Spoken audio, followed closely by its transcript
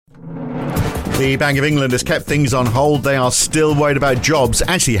The Bank of England has kept things on hold. They are still worried about jobs.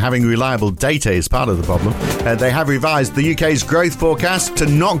 Actually, having reliable data is part of the problem. They have revised the UK's growth forecast to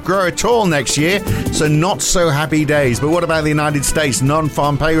not grow at all next year, so not so happy days. But what about the United States?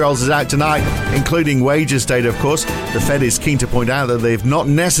 Non-farm payrolls is out tonight, including wages data, of course. The Fed is keen to point out that they've not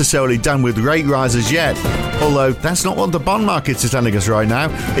necessarily done with rate rises yet, although that's not what the bond markets are telling us right now.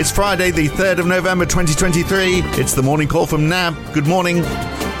 It's Friday, the 3rd of November 2023. It's the morning call from NAB. Good morning.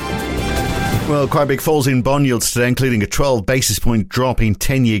 Well, quite big falls in bond yields today, including a 12 basis point drop in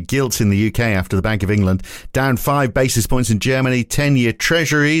 10-year gilts in the UK after the Bank of England. Down 5 basis points in Germany. 10-year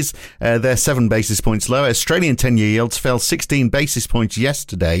treasuries, they're 7 basis points lower. Australian 10-year yields fell 16 basis points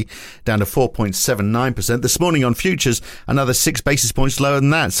yesterday, down to 4.79%. This morning on futures, another 6 basis points lower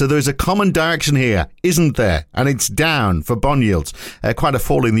than that. So there is a common direction here, isn't there? And it's down for bond yields. Quite a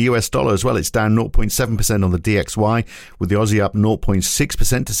fall in the US dollar as well. It's down 0.7% on the DXY, with the Aussie up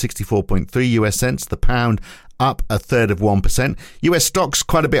 0.6% to 64.3 US cents. The pound up 1/3%. US stocks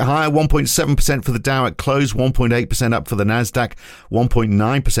quite a bit higher, 1.7% for the Dow at close, 1.8% up for the Nasdaq,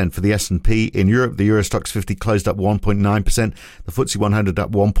 1.9% for the S&P. In Europe, the Euro Stoxx 50 closed up 1.9%, the FTSE 100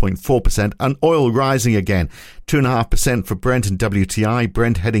 up 1.4%, and oil rising again, 2.5% for Brent and WTI,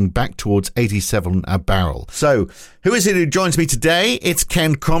 Brent heading back towards 87 a barrel. So, who is it who joins me today? It's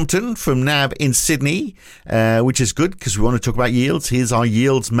Ken Crompton from NAB in Sydney, which is good because we want to talk about yields. Here's our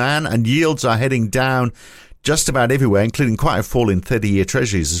yields man, and yields are heading down just about everywhere, including quite a fall in 30-year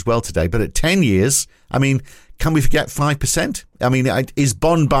treasuries as well today. But at 10 years, I mean, can we forget 5%? I mean, is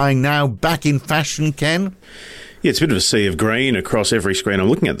bond buying now back in fashion, Ken? Yeah, it's a bit of a sea of green across every screen I'm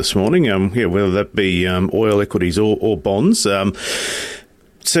looking at this morning, whether that be oil equities or bonds.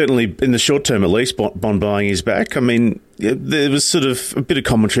 Certainly, in the short term at least, bond buying is back. I mean, there was sort of a bit of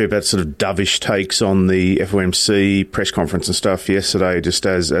commentary about sort of dovish takes on the FOMC press conference and stuff yesterday, just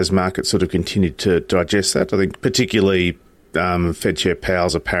as markets sort of continued to digest that. I think particularly Fed Chair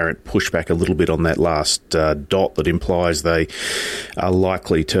Powell's apparent pushback a little bit on that last dot that implies they are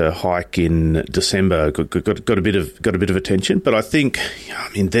likely to hike in December got a bit of attention. But I think,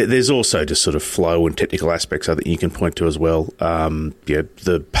 there's also just sort of flow and technical aspects I think you can point to as well.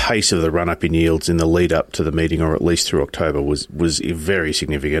 The pace of the run up in yields in the lead up to the meeting, or at least through October, was very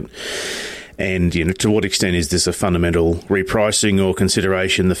significant. And, to what extent is this a fundamental repricing or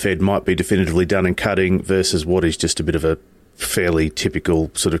consideration the Fed might be definitively done in cutting versus what is just a bit of a fairly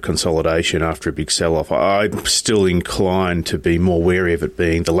typical sort of consolidation after a big sell-off? I'm still inclined to be more wary of it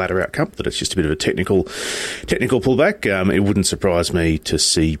being the latter outcome, that it's just a bit of a technical pullback. It wouldn't surprise me to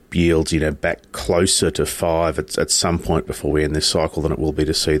see yields, back closer to 5 at some point before we end this cycle than it will be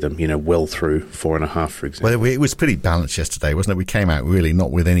to see them, well through 4.5, for example. Well, it was pretty balanced yesterday, wasn't it? We came out really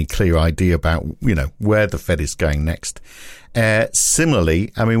not with any clear idea about, where the Fed is going next.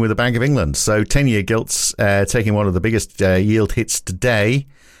 Similarly, with the Bank of England. So 10-year gilts taking one of the biggest yield hits today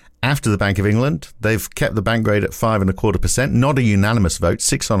after the Bank of England. They've kept the bank rate at 5.25%. Not a unanimous vote,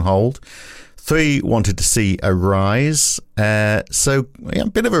 6 on hold. 3 wanted to see a rise. A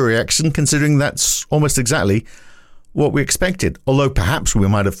bit of a reaction considering that's almost exactly what we expected, although perhaps we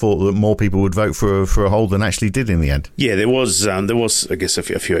might have thought that more people would vote for a hold than actually did in the end. Yeah, there was I guess a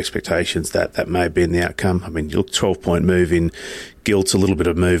few expectations that may have been the outcome. You look, 12-point move in gilts, a little bit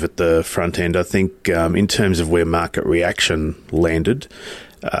of move at the front end. I think in terms of where market reaction landed,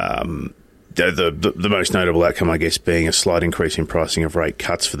 the most notable outcome, I guess, being a slight increase in pricing of rate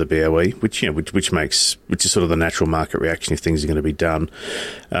cuts for the BoE, which is sort of the natural market reaction if things are going to be done.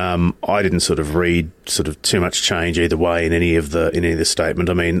 I didn't sort of read too much change either way in any of the statement.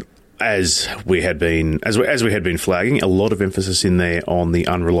 As we had been flagging, a lot of emphasis in there on the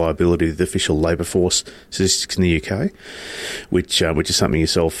unreliability of the official labour force statistics in the UK, which is something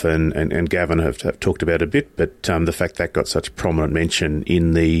yourself and Gavin have talked about a bit. But the fact that got such prominent mention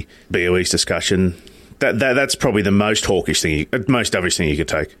in the BoE's discussion, that's probably the most hawkish thing, most dovish thing you could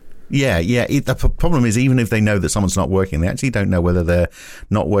take. Yeah. The problem is, even if they know that someone's not working, they actually don't know whether they're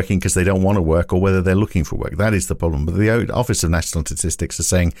not working because they don't want to work or whether they're looking for work. That is the problem. But the Office of National Statistics are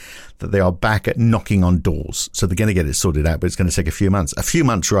saying that they are back at knocking on doors. So they're going to get it sorted out, but it's going to take a few months. A few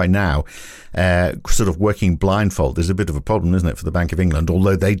months right now, sort of working blindfold is a bit of a problem, isn't it, for the Bank of England?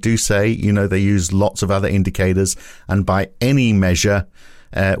 Although they do say, they use lots of other indicators, and by any measure,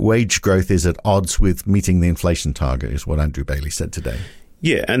 wage growth is at odds with meeting the inflation target, is what Andrew Bailey said today.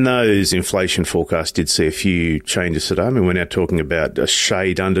 Yeah, and those inflation forecasts did see a few changes today. We're now talking about a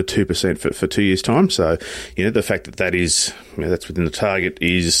shade under 2% for 2 years' time. So, the fact that is, that's within the target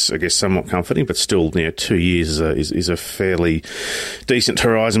is, I guess, somewhat comforting, but still, 2 years is a fairly decent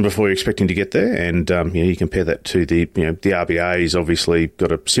horizon before you're expecting to get there. And, you compare that to the RBA's obviously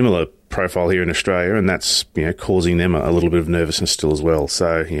got a similar profile here in Australia, and that's causing them a little bit of nervousness still as well.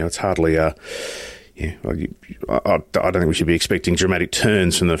 So it's hardly I don't think we should be expecting dramatic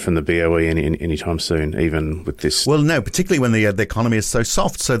turns from the BoE anytime soon, even with this. Well, no, particularly when the economy is so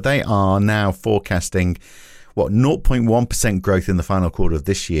soft. So they are now forecasting 0.1% growth in the final quarter of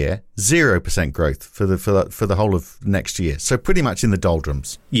this year, 0% growth for the whole of next year. So pretty much in the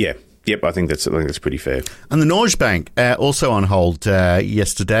doldrums. Yeah. Yep, I think that's pretty fair. And the Norge Bank also on hold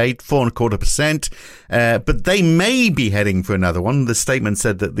yesterday, 4.25%, but they may be heading for another one. The statement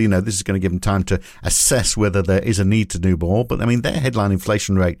said that this is going to give them time to assess whether there is a need to do more. But I mean, their headline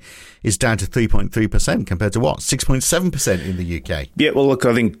inflation rate is down to 3.3% compared to 6.7% in the UK. Yeah, well, look,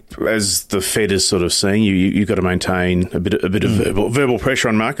 I think as the Fed is sort of saying, you've got to maintain a bit of verbal pressure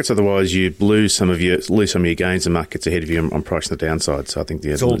on markets, otherwise you lose some of your gains. The market's ahead of you on pricing the downside. So I think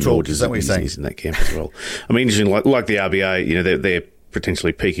it's all talk. Is that what you're saying? In that camp as well. I mean, interesting, like the RBA, they're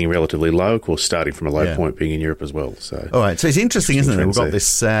potentially peaking relatively low, of course, starting from a low point being in Europe as well. So, all right, so it's interesting, isn't it? We've got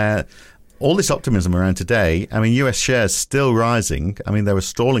this all this optimism around today. I mean, US shares still rising. I mean, they were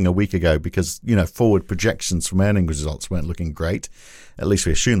stalling a week ago because forward projections from earnings results weren't looking great. At least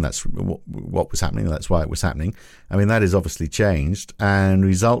we assume that's what was happening. That's why it was happening. I mean, that has obviously changed, and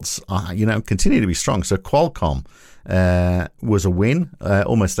results are, continue to be strong. So Qualcomm was a win,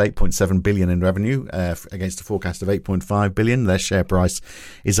 almost 8.7 billion in revenue against a forecast of 8.5 billion. Their share price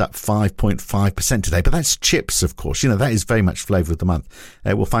is up 5.5% today, but that's chips, of course. That is very much flavour of the month.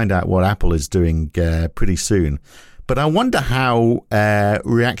 We'll find out what Apple is doing pretty soon. But I wonder how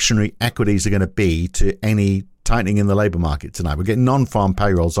reactionary equities are going to be to any tightening in the labour market tonight. We're getting non-farm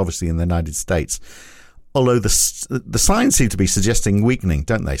payrolls, obviously, in the United States. Although the signs seem to be suggesting weakening,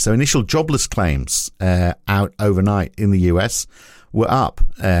 don't they? So initial jobless claims out overnight in the US were up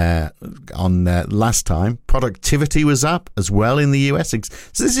on last time. Productivity was up as well in the US. So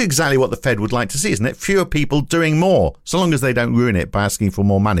this is exactly what the Fed would like to see, isn't it? Fewer people doing more, so long as they don't ruin it by asking for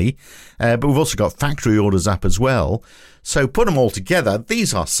more money. But we've also got factory orders up as well. So put them all together,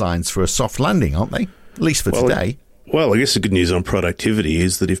 these are signs for a soft landing, aren't they? At least for today. Well, I guess the good news on productivity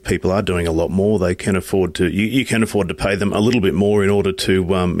is that if people are doing a lot more, they can afford to. You can afford to pay them a little bit more in order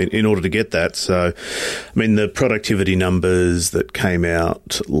to get that. So, I mean, the productivity numbers that came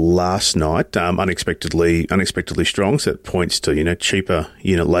out last night, unexpectedly strong. So that points to cheaper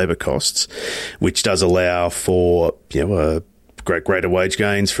unit labour costs, which does allow for greater wage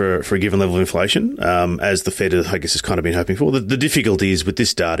gains for a given level of inflation, as the Fed, I guess, has kind of been hoping for. The difficulty is with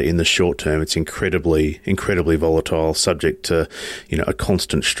this data in the short term, it's incredibly volatile, subject to a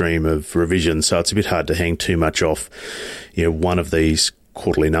constant stream of revision. So it's a bit hard to hang too much off one of these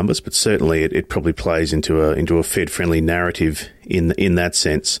quarterly numbers, but certainly it probably plays into a Fed-friendly narrative in that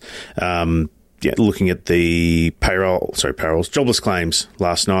sense. Looking at the payrolls, jobless claims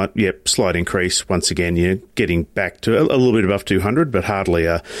last night. Yep, slight increase once again. Getting back to a little bit above 200, but hardly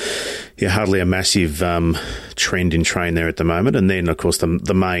a massive trend in train there at the moment. And then, of course,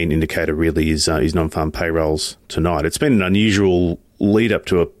 the main indicator really is non-farm payrolls tonight. It's been an unusual lead up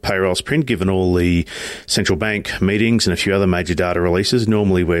to a payrolls print, given all the central bank meetings and a few other major data releases.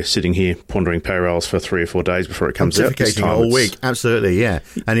 Normally, we're sitting here pondering payrolls for 3 or 4 days before it comes out. Pontificating all week, absolutely, yeah.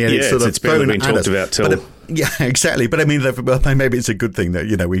 And yet it's been talked about till. Yeah, exactly. But I mean, maybe it's a good thing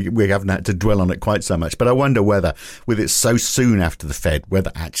that we haven't had to dwell on it quite so much. But I wonder whether, with it so soon after the Fed,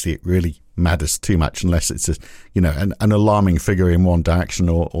 whether actually it really matters too much, unless it's an alarming figure in one direction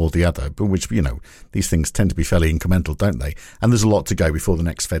or the other. But which these things tend to be fairly incremental, don't they? And there's a lot to go before the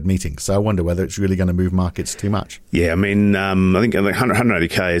next Fed meeting. So I wonder whether it's really going to move markets too much. Yeah, I mean, I think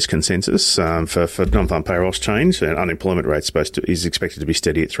 180k is consensus for non-farm payrolls change, and unemployment rate is expected to be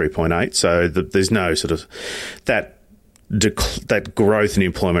steady at 3.8. So there's no sort of that growth in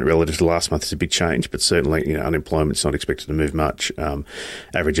employment relative to last month is a big change, but certainly unemployment's not expected to move much.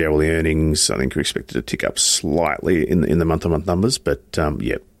 Average hourly earnings, I think, are expected to tick up slightly in the month-on-month numbers, but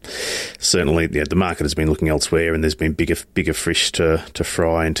certainly the market has been looking elsewhere, and there's been bigger fish to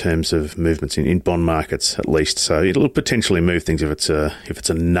fry in terms of movements in bond markets at least. So it'll potentially move things if it's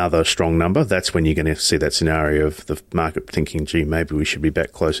another strong number. That's when you're going to see that scenario of the market thinking, gee, maybe we should be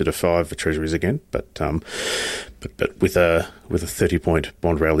back closer to 5 for treasuries again. But with a 30-point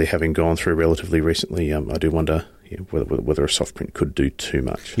bond rally having gone through relatively recently, I do wonder whether a soft print could do too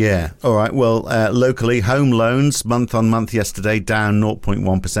much. Yeah. All right. Well, locally, home loans month on month yesterday down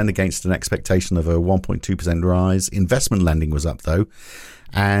 0.1% against an expectation of a 1.2% rise. Investment lending was up, though.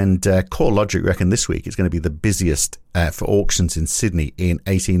 And CoreLogic reckon this week is going to be the busiest for auctions in Sydney in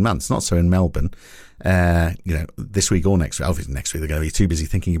 18 months. Not so in Melbourne. This week or next week. Obviously, next week they're going to be too busy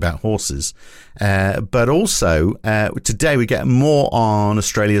thinking about horses. But also, today we get more on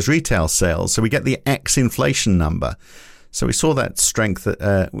Australia's retail sales. So we get the ex-inflation number. So we saw that strength.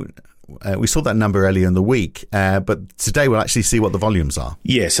 We saw that number earlier in the week, but today we'll actually see what the volumes are.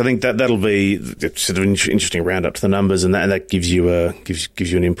 Yes, I think that'll be sort of an interesting roundup to the numbers, and that gives you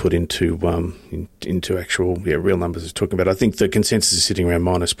an input into actual real numbers we're talking about. I think the consensus is sitting around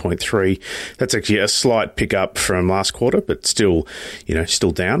minus 0.3. That's actually a slight pickup from last quarter, but still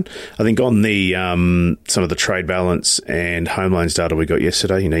down. I think on the some of the trade balance and home loans data we got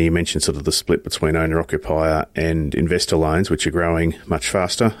yesterday, you mentioned sort of the split between owner-occupier and investor loans, which are growing much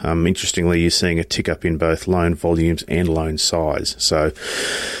faster. Interestingly, you're seeing a tick up in both loan volumes and loan size. So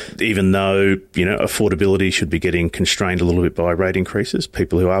even though, affordability should be getting constrained a little bit by rate increases,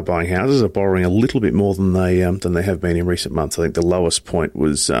 people who are buying houses are borrowing a little bit more than they have been in recent months. I think the lowest point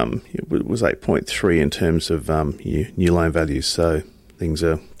was 8.3 in terms of new loan values. So things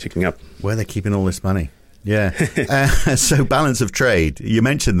are ticking up. Where are they keeping all this money? Yeah. So balance of trade, you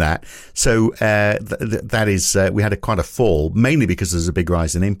mentioned that. So that is, we had quite a fall, mainly because there's a big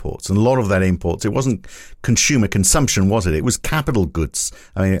rise in imports. And a lot of that imports, it wasn't consumer consumption, was it? It was capital goods.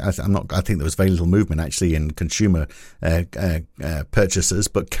 I mean, I think there was very little movement actually in consumer purchases,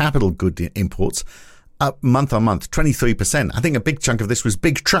 but capital good imports up month on month, 23%. I think a big chunk of this was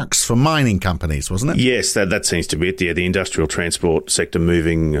big trucks for mining companies, wasn't it? Yes, that seems to be it. Yeah, the industrial transport sector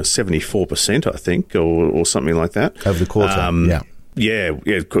moving 74%, I think, or something like that. Over the quarter, yeah. Yeah,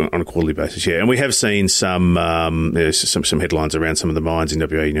 on a quarterly basis, yeah. And we have seen some headlines around some of the mines in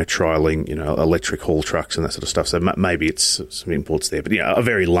WA, trialling, electric haul trucks and that sort of stuff. So maybe it's some imports there. But yeah, a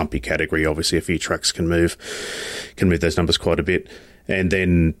very lumpy category. Obviously, a few trucks can move those numbers quite a bit. And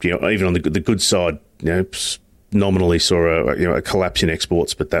then, even on the good side, nominally saw a collapse in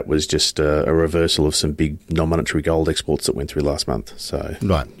exports, but that was just a reversal of some big non-monetary gold exports that went through last month. So,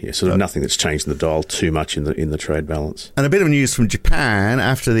 right, sort of nothing that's changed in the dial too much in the trade balance. And a bit of news from Japan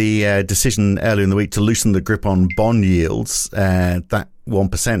after the decision earlier in the week to loosen the grip on bond yields. That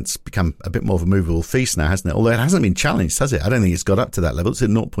 1%'s become a bit more of a movable feast now, hasn't it? Although it hasn't been challenged, has it? I don't think it's got up to that level. It's at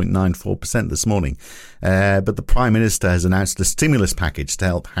 0.94% this morning. But the Prime Minister has announced a stimulus package to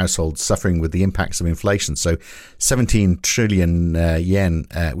help households suffering with the impacts of inflation. So 17 trillion yen,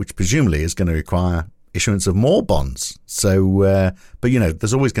 which presumably is going to require issuance of more bonds. So, but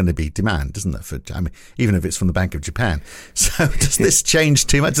there's always going to be demand, isn't there? Even if it's from the Bank of Japan. So, does this change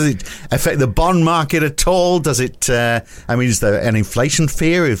too much? Does it affect the bond market at all? Does it? Is there an inflation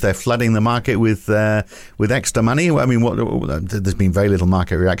fear if they're flooding the market with extra money? There's been very little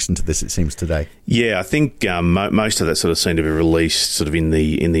market reaction to this, it seems, today. Yeah, I think most of that sort of seemed to be released sort of in the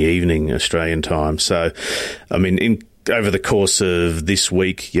evening Australian time. So, over the course of this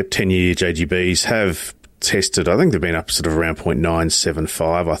week, 10-year JGBs have tested. I think they've been up sort of around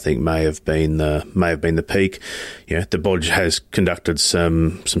 0.975. I think may have been the peak. The BoE has conducted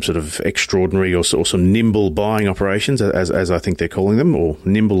some sort of extraordinary or some nimble buying operations, as I think they're calling them, or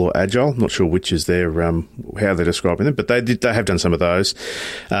nimble or agile. Not sure which is their how they're describing them, but they have done some of those.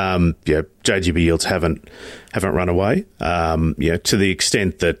 JGB yields haven't run away. To the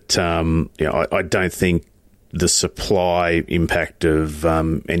extent that I don't think the supply impact of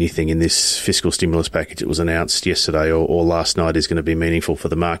anything in this fiscal stimulus package that was announced yesterday or last night is going to be meaningful for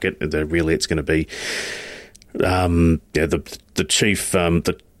the market. Really, it's going to be the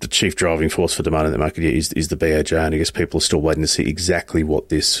chief driving force for demand in the market is the BOJ, and I guess people are still waiting to see exactly what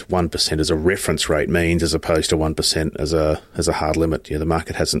this 1% as a reference rate means, as opposed to 1% as a hard limit. The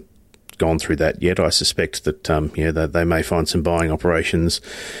market hasn't gone through that yet. I suspect that they may find some buying operations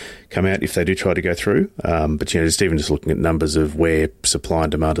come out if they do try to go through. But just looking at numbers of where supply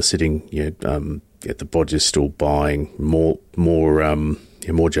and demand are sitting, the BoE is still buying more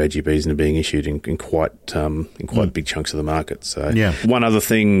JGBs and are being issued in quite big chunks of the market. So one other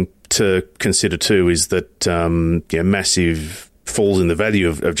thing to consider too is that massive falls in the value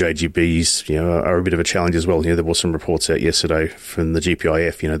of JGBs, are a bit of a challenge as well. There were some reports out yesterday from the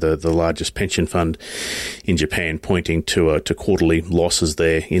GPIF, the largest pension fund in Japan, pointing to quarterly losses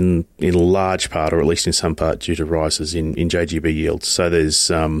there in large part, or at least in some part, due to rises in JGB yields. So there's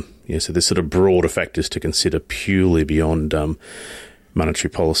sort of broader factors to consider purely beyond monetary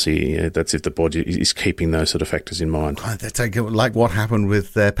policy. That's if the board is keeping those sort of factors in mind. That's like what happened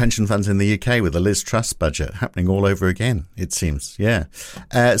with pension funds in the UK with the Liz Truss budget happening all over again, it seems. Yeah.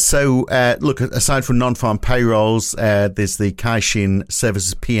 Look, aside from non-farm payrolls, there's the Caixin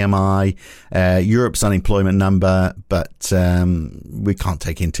Services PMI, Europe's unemployment number, but we can't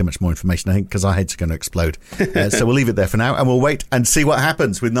take in too much more information, I think, because our heads are going to explode. So we'll leave it there for now, and we'll wait and see what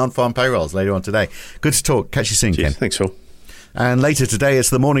happens with non-farm payrolls later on today. Good to talk. Catch you soon, Cheers. Ken. Thanks, Phil. And later today, it's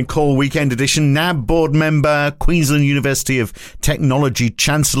the Morning Call Weekend Edition. NAB board member, Queensland University of Technology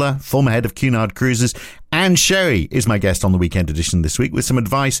Chancellor, former head of Cunard Cruises, Anne Sherry is my guest on the Weekend Edition this week with some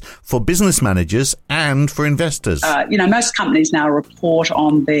advice for business managers and for investors. Most companies now report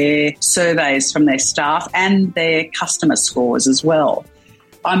on their surveys from their staff and their customer scores as well.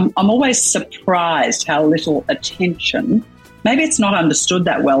 I'm always surprised how little attention, maybe it's not understood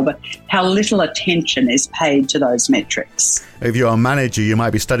that well, but how little attention is paid to those metrics. If you're a manager, you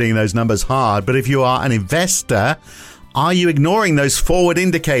might be studying those numbers hard, but if you are an investor, are you ignoring those forward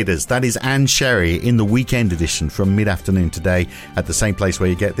indicators? That is Anne Sherry in the Weekend Edition from mid-afternoon today at the same place where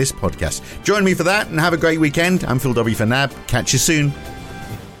you get this podcast. Join me for that and have a great weekend. I'm Phil Dobbie for NAB. Catch you soon.